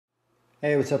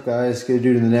Hey, what's up guys? Gonna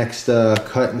do the next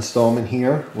cut installment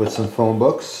here with some phone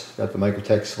books. Got the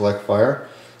Microtech Select Fire.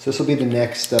 So this will be the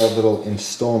next little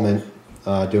installment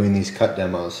doing these cut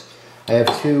demos. I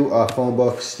have two phone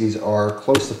books. These are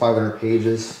close to 500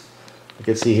 pages. You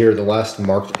can see here the last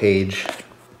marked page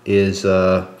is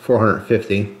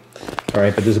 450.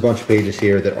 Alright, but there's a bunch of pages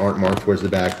here that aren't marked towards the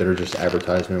back that are just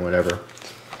advertisement, whatever.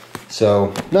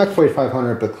 So not quite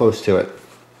 500, but close to it.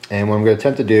 And what I'm going to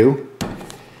attempt to do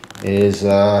is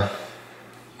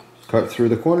cut through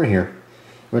the corner here.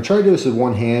 I'm going to try to do this with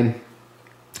one hand.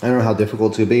 I don't know how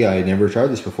difficult it will be. I never tried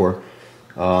this before.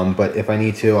 But if I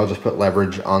need to, I'll just put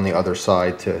leverage on the other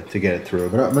side to get it through.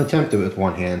 But I'm going to attempt it with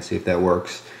one hand, see if that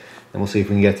works. And we'll see if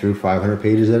we can get through 500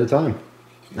 pages at a time.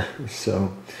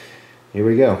 So here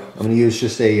we go. I'm going to use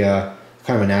just a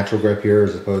kind of a natural grip here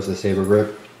as opposed to a saber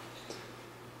grip.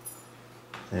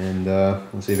 And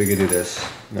let's see if we can do this.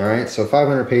 Alright, so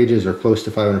 500 pages or close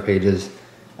to 500 pages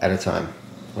at a time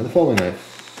with a folding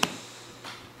knife.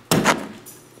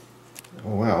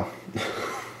 Oh wow.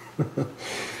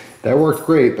 That worked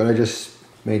great, but I just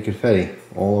made confetti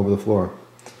all over the floor.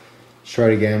 Let's try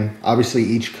it again. Obviously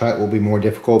each cut will be more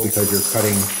difficult because you're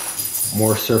cutting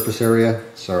more surface area.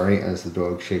 Sorry, as the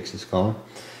dog shakes his collar.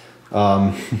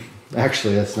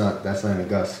 Actually, that's not even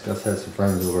Gus. Gus has some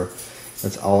friends over.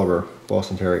 That's Oliver,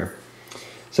 Boston Terrier.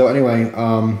 So anyway,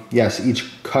 yes,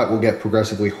 each cut will get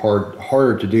progressively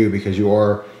harder to do because you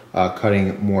are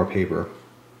cutting more paper.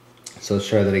 So let's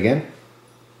try that again.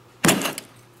 A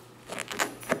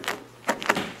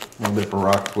little bit of a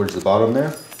rock towards the bottom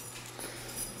there.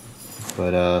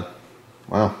 But,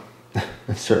 wow,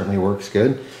 it certainly works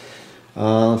good.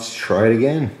 Let's try it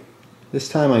again. This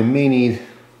time I may need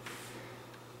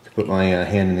to put my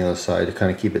hand on the other side to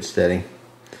kind of keep it steady.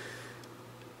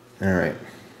 Alright,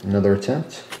 another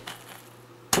attempt.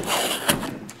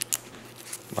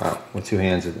 Wow, with two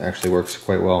hands it actually works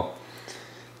quite well.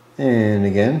 And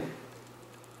again.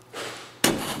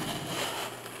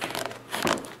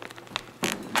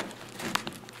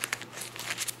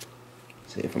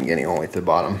 See if I'm getting all the way to the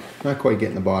bottom. Not quite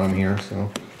getting the bottom here,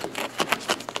 so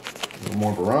a little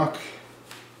more of a rock.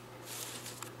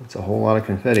 That's a whole lot of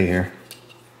confetti here.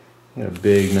 Got a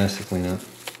big mess to clean up.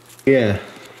 Yeah.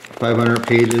 500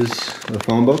 pages of the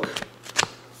phone book,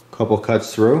 a couple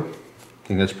cuts through. I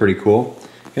think that's pretty cool.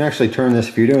 You can actually turn this,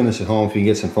 if you're doing this at home, if you can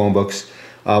get some phone books,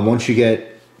 once you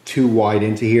get too wide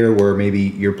into here where maybe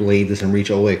your blade doesn't reach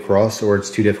all the way across or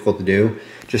it's too difficult to do,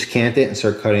 just cant it and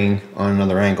start cutting on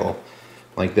another angle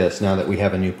like this. Now that we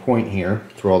have a new point here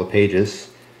through all the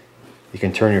pages, you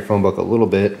can turn your phone book a little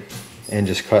bit and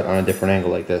just cut on a different angle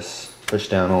like this. Push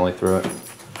down all the way through it.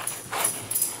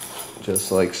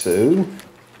 Just like so.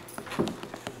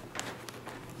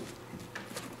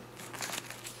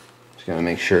 Just gotta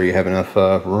make sure you have enough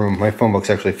room. My phone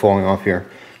book's actually falling off here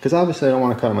because obviously I don't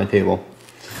want to cut on my table,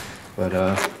 but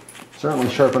certainly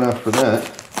sharp enough for that.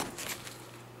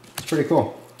 It's pretty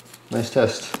cool. Nice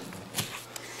test.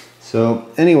 So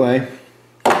anyway,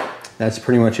 that's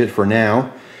pretty much it for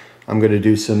now. I'm gonna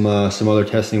do some other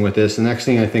testing with this. The next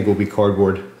thing I think will be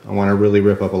cardboard. I want to really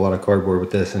rip up a lot of cardboard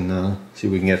with this and see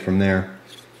what we can get from there.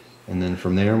 And then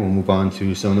from there we'll move on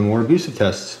to some of the more abusive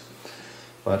tests.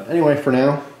 But anyway, for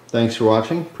now, thanks for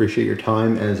watching. Appreciate your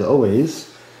time as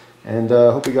always. And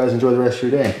hope you guys enjoy the rest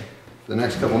of your day. For the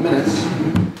next couple of minutes,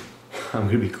 I'm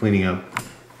going to be cleaning up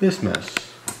this mess.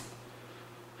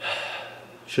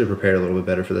 Should have prepared a little bit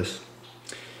better for this.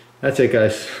 That's it,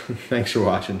 guys. Thanks for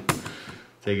watching.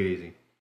 Take it easy.